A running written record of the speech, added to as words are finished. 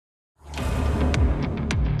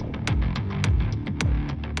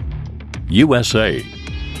USA,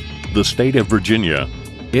 the state of Virginia,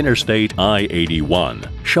 Interstate I-81,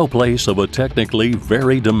 showplace of a technically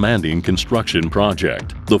very demanding construction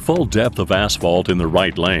project. The full depth of asphalt in the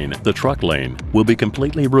right lane, the truck lane, will be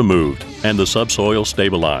completely removed and the subsoil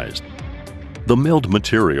stabilized. The milled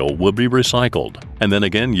material will be recycled and then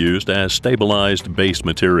again used as stabilized base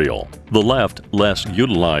material. The left, less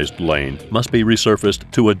utilized lane must be resurfaced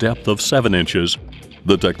to a depth of 7 inches.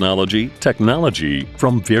 The technology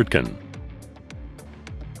from Wirtgen.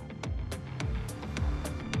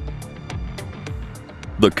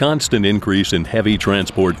 The constant increase in heavy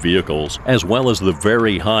transport vehicles, as well as the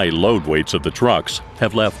very high load weights of the trucks,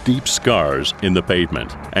 have left deep scars in the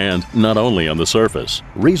pavement, and not only on the surface,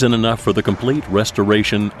 reason enough for the complete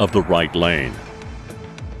restoration of the right lane.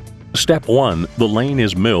 Step 1. The lane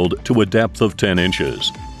is milled to a depth of 10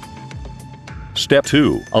 inches. Step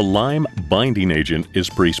 2. A lime binding agent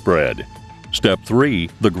is pre-spread. Step 3.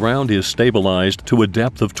 The ground is stabilized to a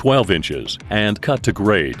depth of 12 inches and cut to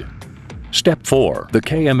grade. Step 4. The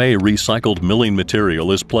KMA recycled milling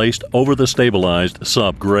material is placed over the stabilized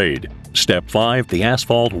subgrade. Step 5. The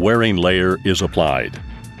asphalt wearing layer is applied.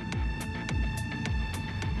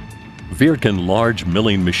 Wirtgen large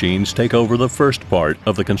milling machines take over the first part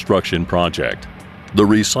of the construction project. The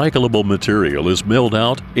recyclable material is milled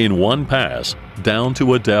out in one pass down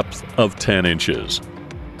to a depth of 10 inches.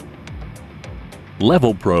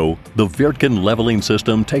 Level Pro, the Wirtgen leveling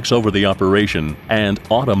system, takes over the operation and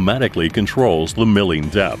automatically controls the milling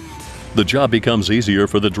depth. The job becomes easier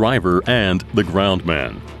for the driver and the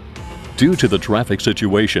groundman. Due to the traffic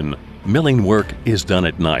situation, milling work is done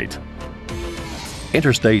at night.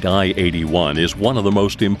 Interstate I-81 is one of the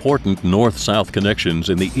most important north-south connections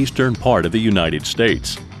in the eastern part of the United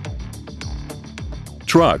States.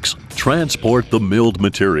 Trucks transport the milled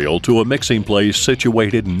material to a mixing place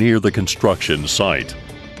situated near the construction site.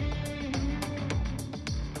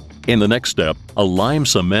 In the next step, a lime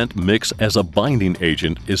cement mix as a binding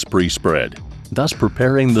agent is pre-spread, thus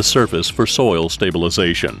preparing the surface for soil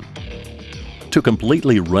stabilization. To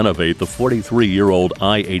completely renovate the 43-year-old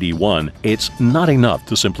I-81, it's not enough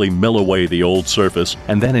to simply mill away the old surface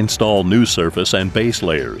and then install new surface and base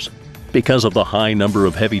layers. Because of the high number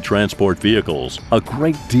of heavy transport vehicles, a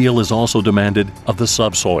great deal is also demanded of the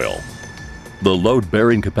subsoil. The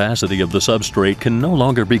load-bearing capacity of the substrate can no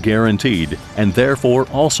longer be guaranteed and therefore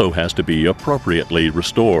also has to be appropriately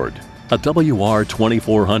restored. A WR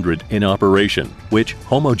 2400 in operation, which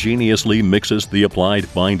homogeneously mixes the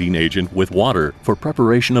applied binding agent with water for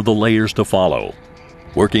preparation of the layers to follow.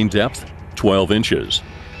 Working depth, 12 inches.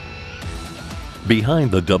 Behind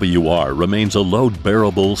the WR remains a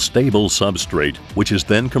load-bearable, stable substrate, which is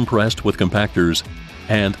then compressed with compactors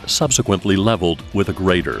and subsequently leveled with a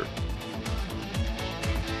grader.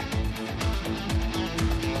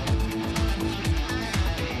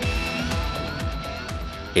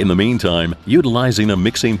 In the meantime, utilizing a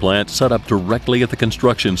mixing plant set up directly at the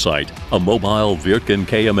construction site, a mobile Wirtgen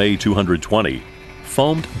KMA 220,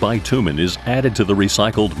 foamed bitumen is added to the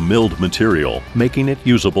recycled milled material, making it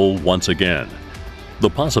usable once again. The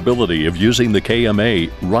possibility of using the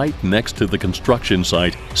KMA right next to the construction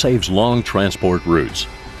site saves long transport routes,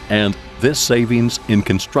 and this savings in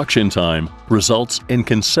construction time results in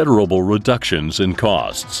considerable reductions in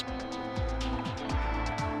costs.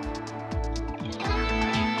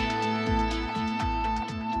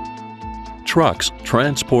 Trucks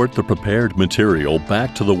transport the prepared material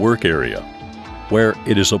back to the work area, where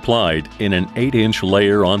it is applied in an 8-inch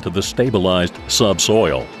layer onto the stabilized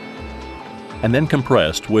subsoil, and then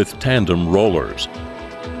compressed with tandem rollers.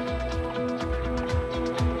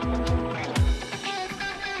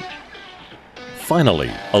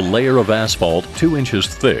 Finally, a layer of asphalt 2 inches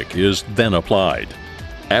thick is then applied.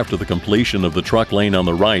 After the completion of the truck lane on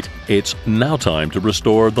the right, it's now time to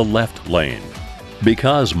restore the left lane.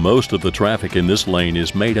 Because most of the traffic in this lane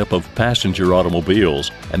is made up of passenger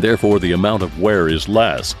automobiles, and therefore the amount of wear is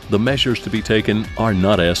less, the measures to be taken are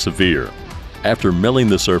not as severe. After milling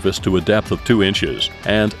the surface to a depth of 2 inches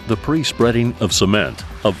and the pre-spreading of cement,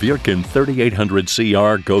 a Wirtgen 3800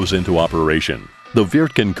 CR goes into operation. The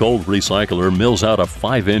Wirtgen cold recycler mills out a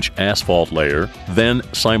 5-inch asphalt layer, then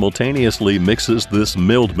simultaneously mixes this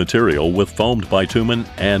milled material with foamed bitumen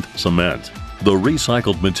and cement. The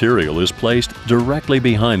recycled material is placed directly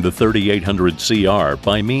behind the 3800 CR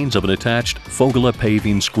by means of an attached Fogla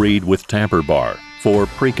paving screed with tamper bar for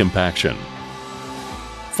pre-compaction.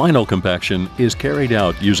 Final compaction is carried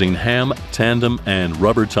out using Hamm, tandem, and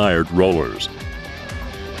rubber-tired rollers.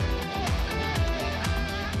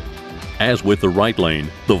 As with the right lane,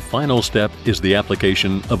 the final step is the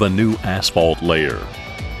application of a new asphalt layer.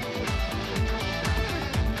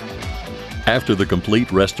 After the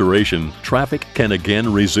complete restoration, traffic can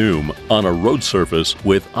again resume on a road surface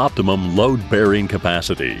with optimum load-bearing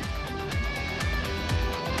capacity.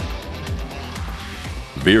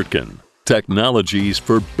 Wirtgen, technologies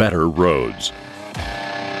for better roads.